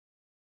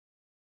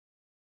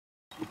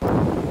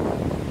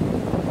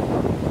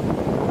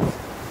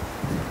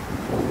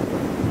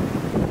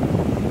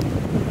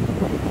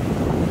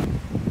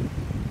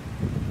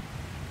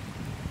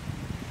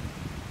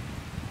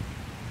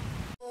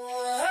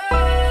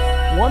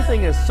One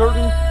thing is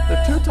certain,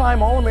 the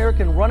two-time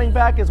All-American running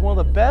back is one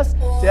of the best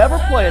to ever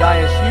play at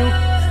ISU.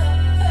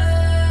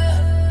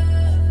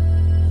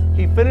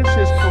 He finished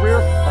his career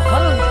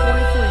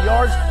 123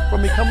 yards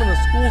from becoming the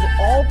school's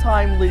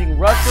all-time leading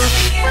rusher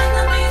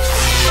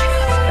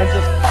and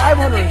just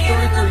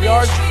 533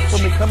 yards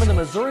from becoming the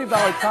Missouri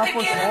Valley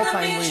Conference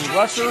all-time leading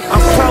rusher.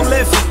 I'm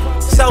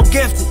prolific, so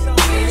gifted.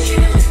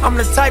 I'm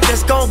the type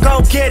that's gon'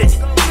 go get it,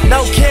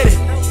 no kidding.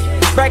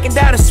 Breaking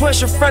down a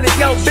swish in front of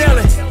your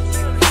building.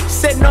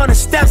 Sitting on the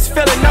steps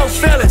feeling no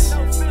feelings.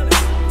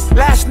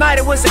 Last night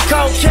it was a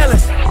cold killing.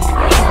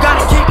 You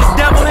gotta keep the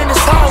devil in his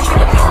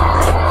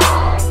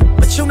hole,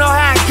 but you know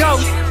how it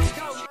goes.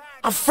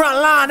 I'm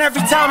front line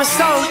every time it's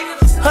on.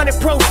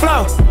 100 proof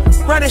flow,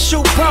 run and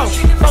shoot pro.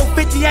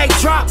 458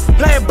 drop,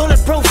 playing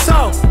bulletproof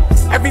soul.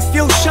 Every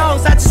few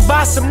shows I just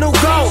buy some new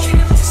gold.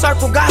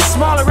 Circle got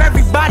smaller,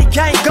 everybody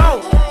can't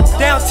go.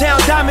 Downtown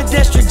Diamond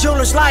District,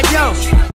 jewelers like yo.